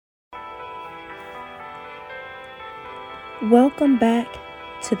Welcome back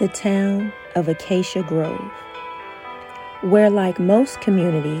to the town of Acacia Grove, where, like most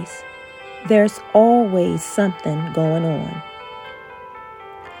communities, there's always something going on.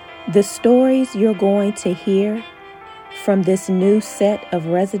 The stories you're going to hear from this new set of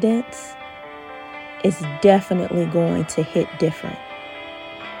residents is definitely going to hit different.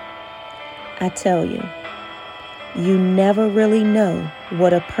 I tell you, you never really know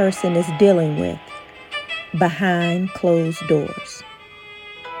what a person is dealing with behind closed doors.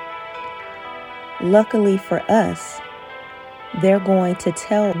 Luckily for us, they're going to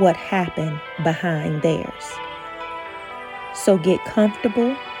tell what happened behind theirs. So get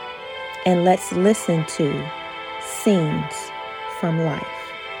comfortable and let's listen to Scenes from Life.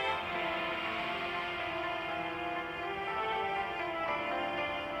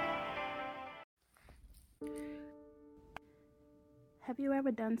 Have you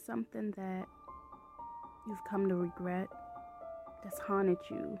ever done something that you've come to regret, that's haunted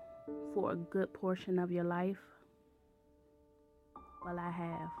you for a good portion of your life? Well, I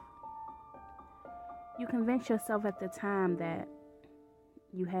have. You convinced yourself at the time that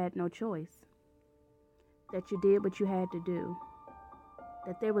you had no choice, that you did what you had to do,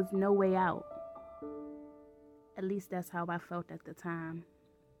 that there was no way out. At least that's how I felt at the time.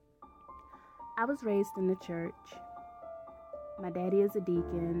 I was raised in the church. My daddy is a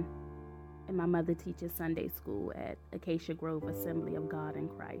deacon, and my mother teaches Sunday school at Acacia Grove Assembly of God in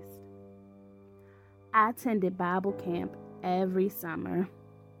Christ. I attended Bible camp every summer,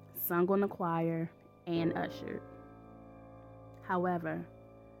 sung on the choir, and ushered. However,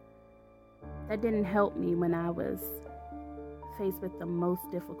 that didn't help me when I was faced with the most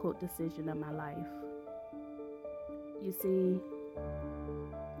difficult decision of my life. You see,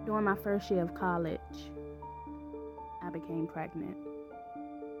 during my first year of college, I became pregnant.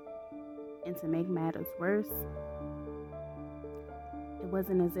 And to make matters worse, it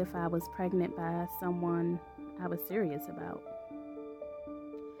wasn't as if I was pregnant by someone I was serious about.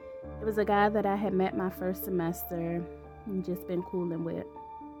 It was a guy that I had met my first semester and just been cooling with.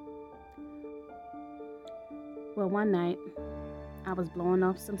 Well, one night, I was blowing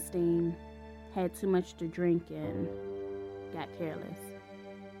off some steam, had too much to drink, and got careless.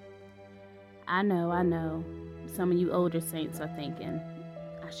 I know. Some of you older saints are thinking,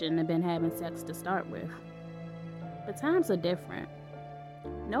 I shouldn't have been having sex to start with. But times are different.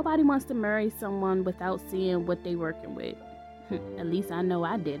 Nobody wants to marry someone without seeing what they're working with. At least I know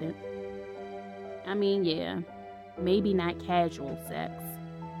I didn't. I mean, yeah, maybe not casual sex,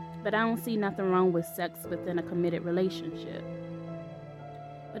 but I don't see nothing wrong with sex within a committed relationship.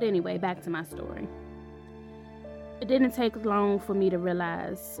 But anyway, back to my story. It didn't take long for me to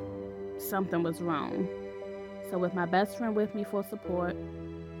realize something was wrong. So with my best friend with me for support,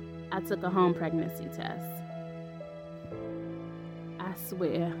 I took a home pregnancy test. I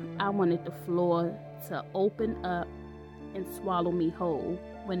swear, I wanted the floor to open up and swallow me whole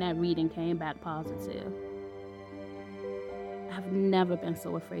when that reading came back positive. I've never been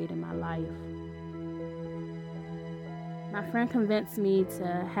so afraid in my life. My friend convinced me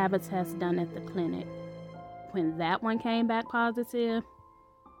to have a test done at the clinic. When that one came back positive,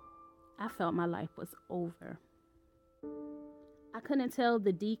 I felt my life was over. I couldn't tell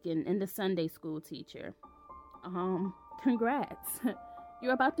the deacon and the Sunday school teacher, congrats,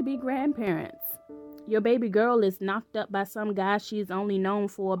 you're about to be grandparents. Your baby girl is knocked up by some guy she's only known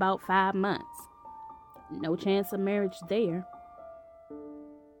for about 5 months. No chance of marriage there.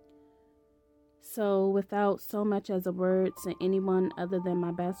 So without so much as a word to anyone other than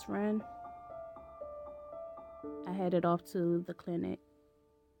my best friend, I headed off to the clinic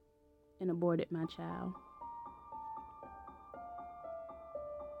and aborted my child.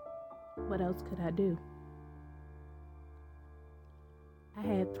 What else could I do? I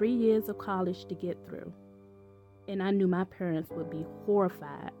had 3 years of college to get through, and I knew my parents would be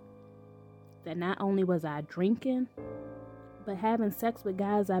horrified that not only was I drinking, but having sex with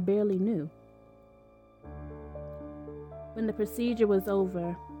guys I barely knew. When the procedure was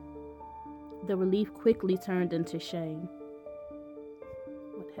over, the relief quickly turned into shame.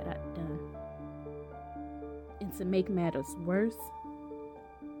 What had I done? And to make matters worse,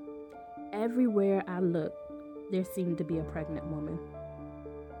 everywhere I looked, there seemed to be a pregnant woman.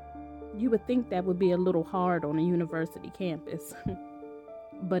 You would think that would be a little hard on a university campus,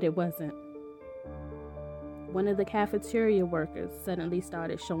 but it wasn't. One of the cafeteria workers suddenly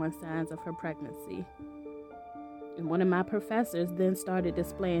started showing signs of her pregnancy. And one of my professors then started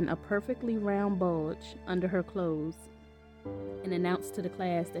displaying a perfectly round bulge under her clothes and announced to the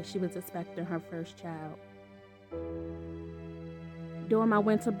class that she was expecting her first child. During my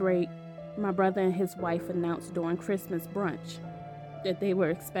winter break, my brother and his wife announced during Christmas brunch that they were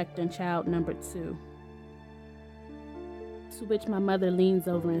expecting child number 2. To which my mother leans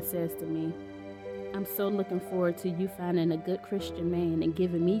over and says to me, "I'm so looking forward to you finding a good Christian man and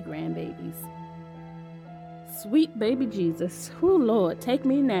giving me grandbabies." Sweet baby Jesus, who Lord, take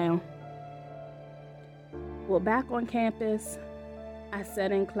me now. Well, back on campus, I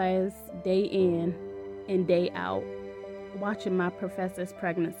sat in class day in and day out, watching my professor's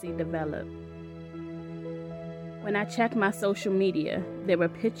pregnancy develop. When I checked my social media, there were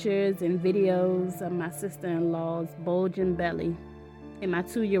pictures and videos of my sister-in-law's bulging belly and my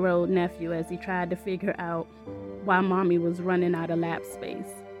 2-year-old nephew as he tried to figure out why mommy was running out of lap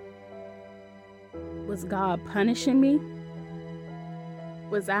space. Was God punishing me?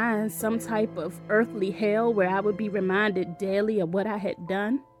 Was I in some type of earthly hell where I would be reminded daily of what I had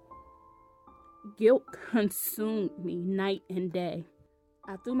done? Guilt consumed me night and day.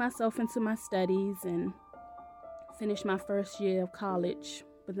 I threw myself into my studies and finished my first year of college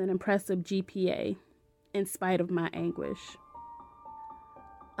with an impressive GPA, in spite of my anguish.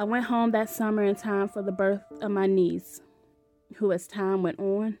 I went home that summer in time for the birth of my niece, who as time went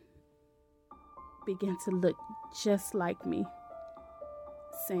on, began to look just like me.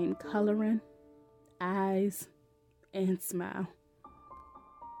 Same coloring, eyes, and smile.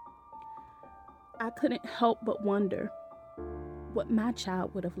 I couldn't help but wonder what my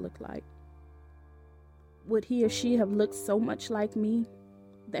child would have looked like. Would he or she have looked so much like me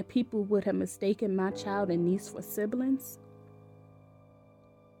that people would have mistaken my child and niece for siblings?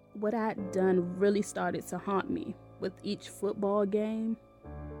 What I had done really started to haunt me with each football game,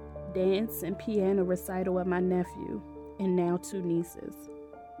 dance, and piano recital of my nephew and now 2 nieces.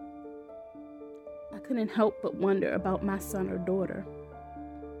 I couldn't help but wonder about my son or daughter.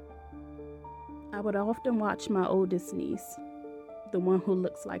 I would often watch my oldest niece, the one who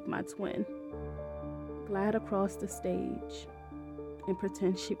looks like my twin, glide across the stage and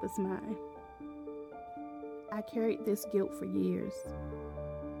pretend she was mine. I carried this guilt for years,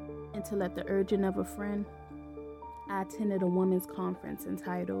 until at the urging of a friend, I attended a women's conference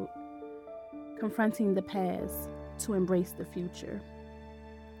entitled "Confronting the Past to Embrace the Future."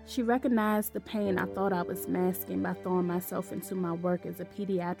 She recognized the pain I thought I was masking by throwing myself into my work as a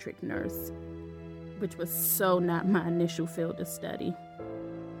pediatric nurse, which was so not my initial field of study.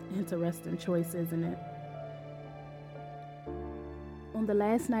 Interesting choice, isn't it? On the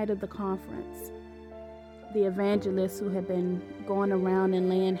last night of the conference, the evangelist who had been going around and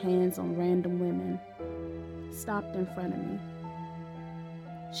laying hands on random women stopped in front of me.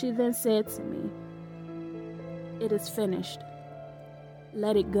 She then said to me, "It is finished.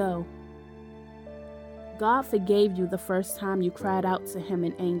 Let it go. God forgave you the first time you cried out to him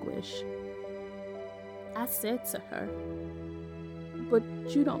in anguish." I said to her, "But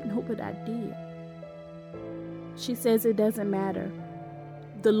you don't know what I did." She says it doesn't matter.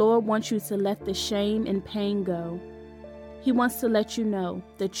 The Lord wants you to let the shame and pain go. He wants to let you know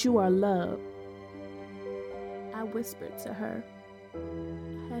that you are loved. I whispered to her,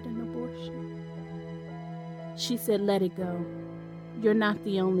 "I had an abortion." She said, "Let it go. You're not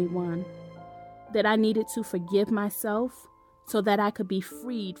the only one." That I needed to forgive myself so that I could be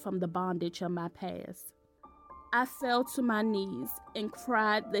freed from the bondage of my past. I fell to my knees and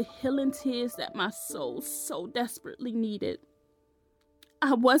cried the healing tears that my soul so desperately needed.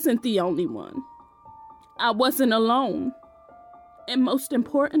 I wasn't the only one. I wasn't alone. And most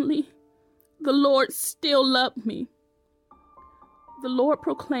importantly, the Lord still loved me. The Lord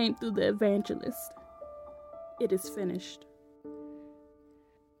proclaimed through the evangelist, "It is finished."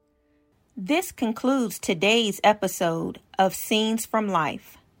 This concludes today's episode of Scenes from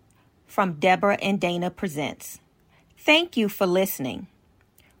Life from Deborah and Dana Presents. Thank you for listening.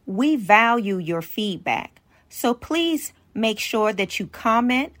 We value your feedback, so please make sure that you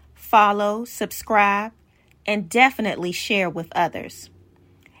comment, follow, subscribe, and definitely share with others.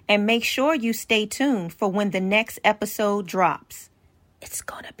 And make sure you stay tuned for when the next episode drops. It's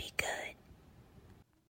gonna be good.